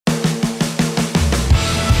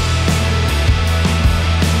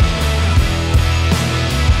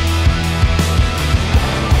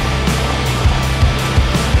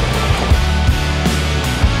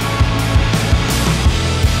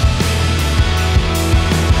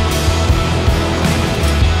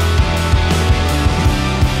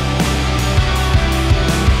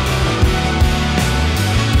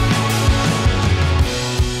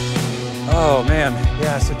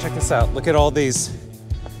this out. Look at all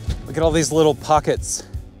these little pockets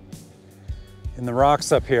in the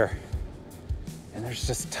rocks up here. And there's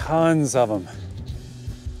just tons of them.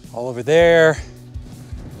 All over there,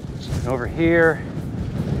 and over here,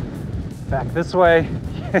 back this way.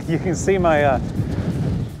 You can see my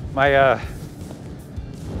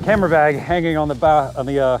camera bag hanging on the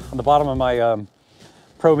bottom of my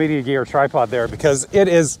Pro Media Gear tripod there because it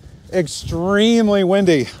is extremely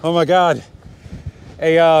windy. Oh my God.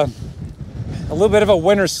 A little bit of a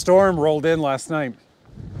winter storm rolled in last night,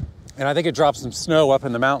 and I think it dropped some snow up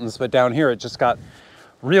in the mountains, but down here it just got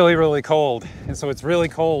really, really cold. And so it's really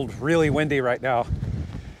cold, really windy right now.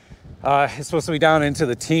 It's supposed to be down into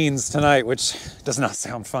the teens tonight, which does not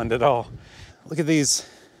sound fun at all. Look at these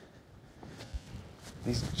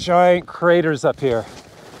giant craters up here.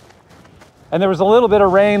 And there was a little bit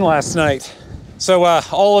of rain last night. So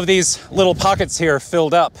all of these little pockets here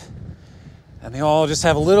filled up, and they all just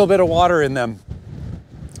have a little bit of water in them.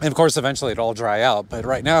 And of course, eventually it'll all dry out. But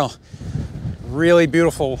right now, really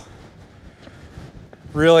beautiful,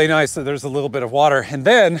 really nice that there's a little bit of water. And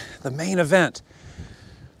then the main event.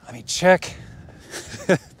 I mean, check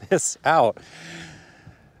this out.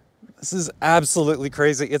 This is absolutely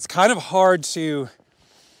crazy. It's kind of hard to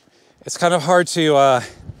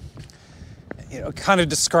kind of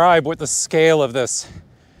describe what the scale of this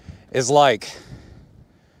is like.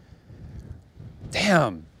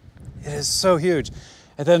 Damn, it is so huge.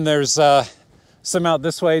 And then there's some out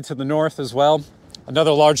this way to the north as well.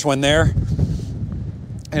 Another large one there.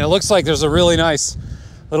 And it looks like there's a really nice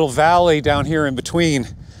little valley down here in between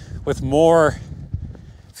with more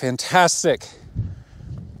fantastic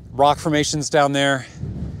rock formations down there.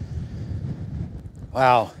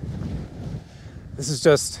 Wow. This is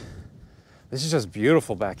just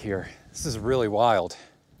beautiful back here. This is really wild.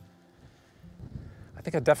 I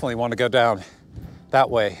think I definitely want to go down that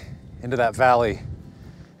way into that valley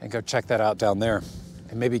and go check that out down there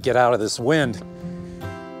and maybe get out of this wind.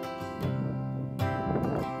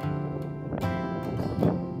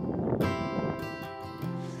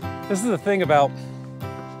 This is the thing about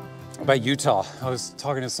Utah. I was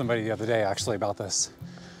talking to somebody the other day actually about this.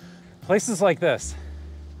 Places like this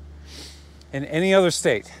in any other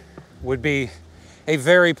state would be a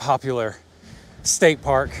very popular state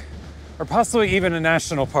park or possibly even a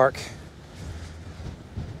national park.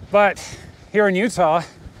 But here in Utah,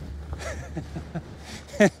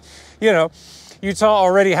 you know, Utah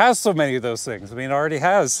already has so many of those things. I mean, it already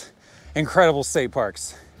has incredible state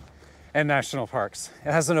parks and national parks.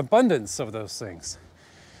 It has an abundance of those things.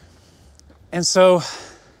 And so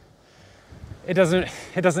it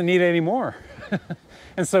doesn't need any more.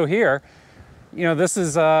 And so here, you know, this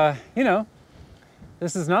is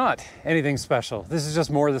not anything special. This is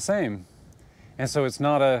just more of the same. And so it's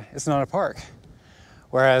not a park.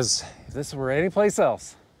 Whereas if this were any place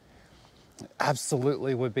else, it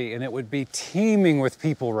absolutely would be, and it would be teeming with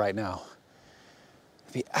people right now.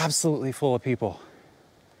 It'd be absolutely full of people.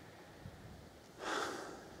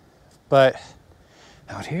 But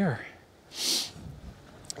out here,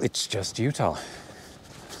 it's just Utah.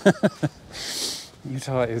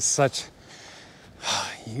 Utah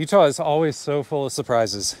is always so full of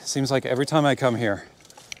surprises. Seems like every time I come here,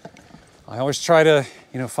 I always try to,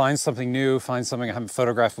 find something new, find something I haven't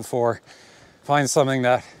photographed before, find something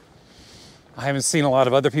that I haven't seen a lot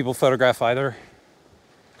of other people photograph either.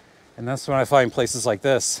 And that's when I find places like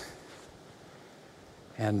this.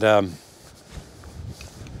 And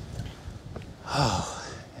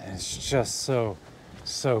it's just so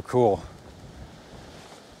cool.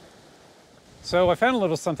 So I found a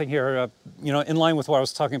little something here, in line with what I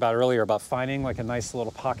was talking about earlier about finding like a nice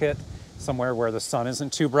little pocket somewhere where the sun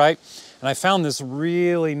isn't too bright. And I found this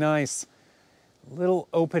really nice little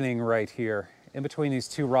opening right here in between these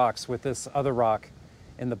two rocks with this other rock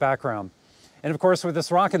in the background. And of course, with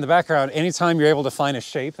this rock in the background, anytime you're able to find a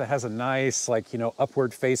shape that has a nice,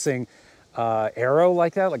 upward facing arrow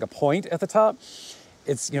like that, like a point at the top,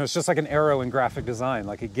 it's just like an arrow in graphic design.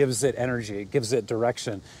 Like it gives it energy, it gives it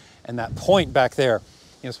direction. And that point back there,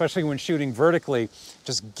 especially when shooting vertically,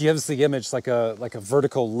 just gives the image like a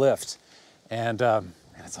vertical lift. And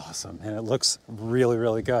it's awesome, and it looks really,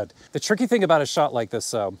 really good. The tricky thing about a shot like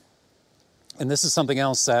this, though, and this is something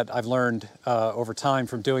else that I've learned over time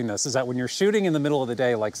from doing this, is that when you're shooting in the middle of the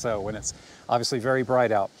day like so, when it's obviously very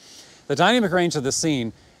bright out, the dynamic range of the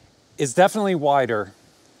scene is definitely wider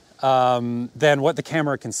than what the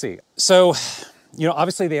camera can see. So,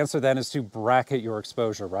 obviously the answer then is to bracket your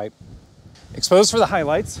exposure, right? Expose for the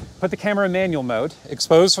highlights, put the camera in manual mode,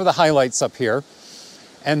 expose for the highlights up here,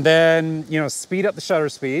 and then, speed up the shutter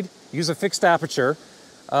speed, use a fixed aperture,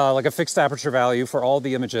 like a fixed aperture value for all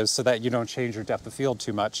the images so that you don't change your depth of field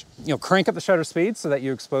too much. You know, crank up the shutter speed so that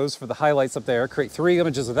you expose for the highlights up there, create 3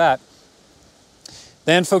 images of that.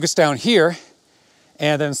 Then focus down here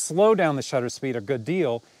and then slow down the shutter speed a good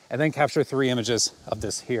deal and then capture 3 images of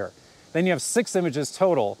this here. Then you have 6 images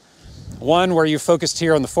total. 1 where you focused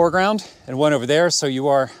here on the foreground and 1 over there. So you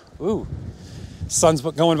are, ooh, sun's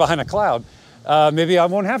going behind a cloud. Maybe I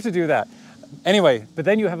won't have to do that. Anyway, but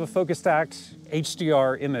then you have a focus stacked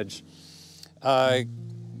HDR image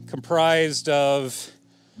comprised of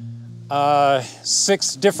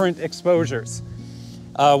 6 different exposures.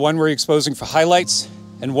 1 where you're exposing for highlights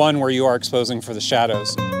and 1 where you are exposing for the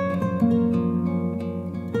shadows.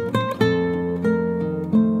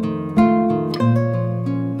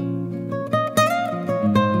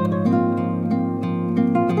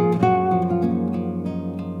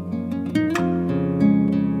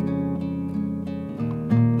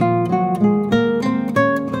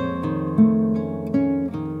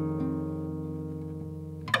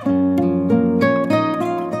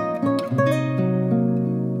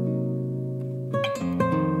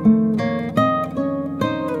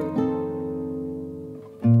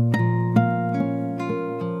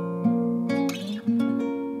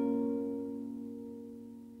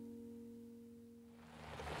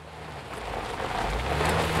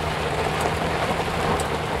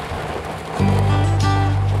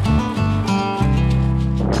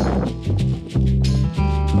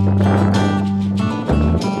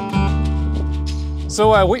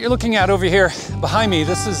 So what you're looking at over here behind me,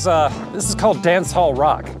 this is called Dance Hall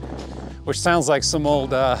Rock, which sounds like some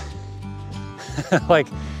old like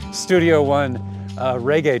Studio One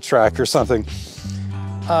reggae track or something.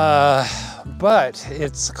 But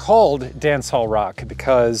it's called Dance Hall Rock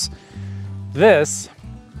because this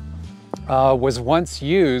was once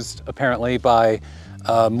used apparently by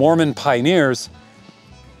Mormon pioneers.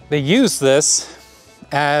 They used this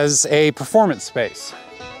as a performance space.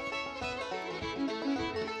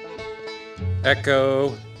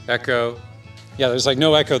 Echo, echo. Yeah, there's like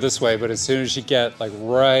no echo this way, but as soon as you get like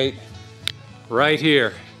right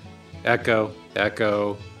here, echo,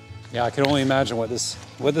 echo. Yeah, I can only imagine what this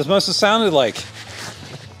must have sounded like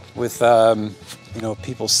with you know,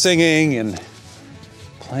 people singing and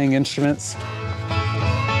playing instruments.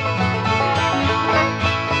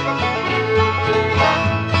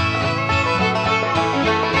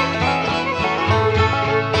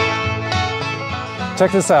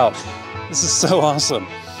 Check this out. This is so awesome.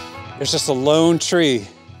 There's just a lone tree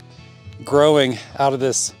growing out of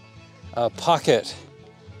this pocket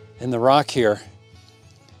in the rock here,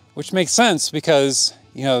 which makes sense because,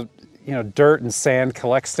 you know, dirt and sand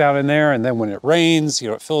collects down in there, and then when it rains, you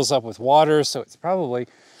know, it fills up with water. So it's probably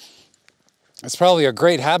a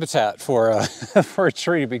great habitat for for a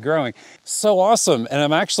tree to be growing. So awesome. And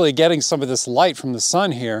I'm actually getting some of this light from the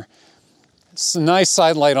sun here. It's a nice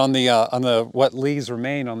side light on the what leaves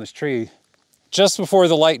remain on this tree, just before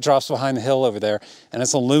the light drops behind the hill over there, and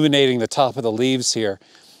it's illuminating the top of the leaves here.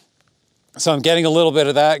 So I'm getting a little bit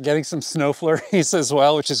of that, getting some snow flurries as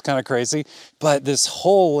well, which is kind of crazy. But this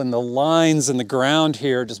hole in the lines in the ground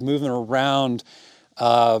here, just moving around,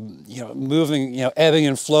 you know, moving, you know, ebbing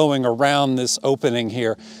and flowing around this opening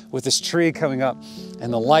here with this tree coming up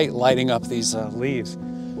and the light lighting up these leaves.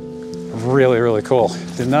 Really, really cool.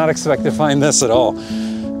 Did not expect to find this at all.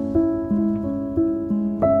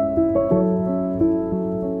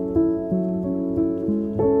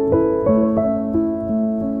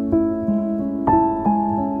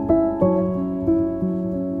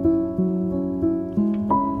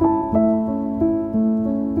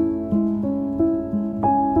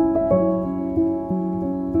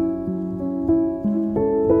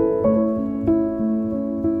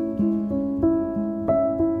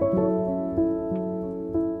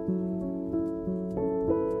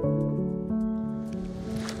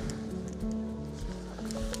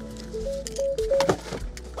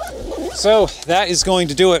 So that is going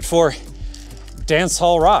to do it for Dance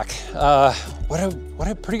Hall Rock. What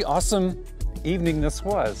a pretty awesome evening this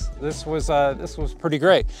was. This was pretty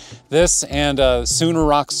great. This and Sooner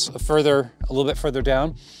Rocks a little bit further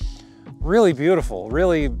down. Really beautiful,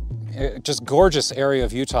 really just gorgeous area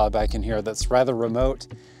of Utah back in here that's rather remote.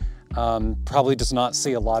 Probably does not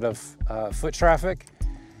see a lot of foot traffic.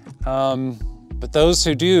 But those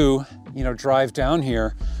who do, you know, drive down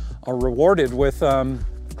here are rewarded with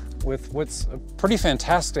what's a pretty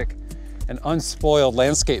fantastic and unspoiled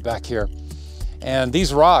landscape back here. And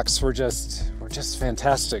these rocks were just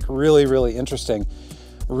fantastic, really, really interesting,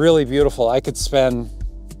 really beautiful. I could spend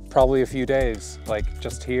probably a few days like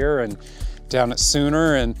just here and down at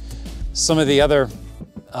Sooner and some of the other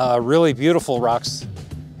really beautiful rocks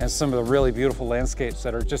and some of the really beautiful landscapes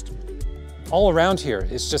that are just all around here.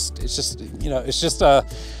 It's just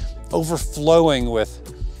overflowing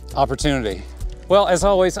with opportunity. Well, as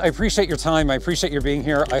always, I appreciate your time. I appreciate your being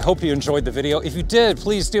here. I hope you enjoyed the video. If you did,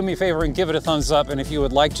 please do me a favor and give it a thumbs up. And if you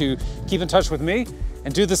would like to keep in touch with me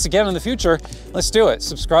and do this again in the future, let's do it.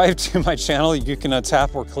 Subscribe to my channel. You can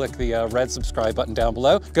tap or click the red subscribe button down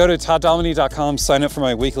below. Go to todddominey.com, sign up for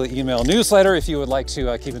my weekly email newsletter if you would like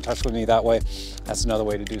to keep in touch with me that way. That's another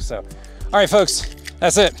way to do so. All right, folks,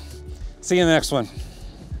 that's it. See you in the next one.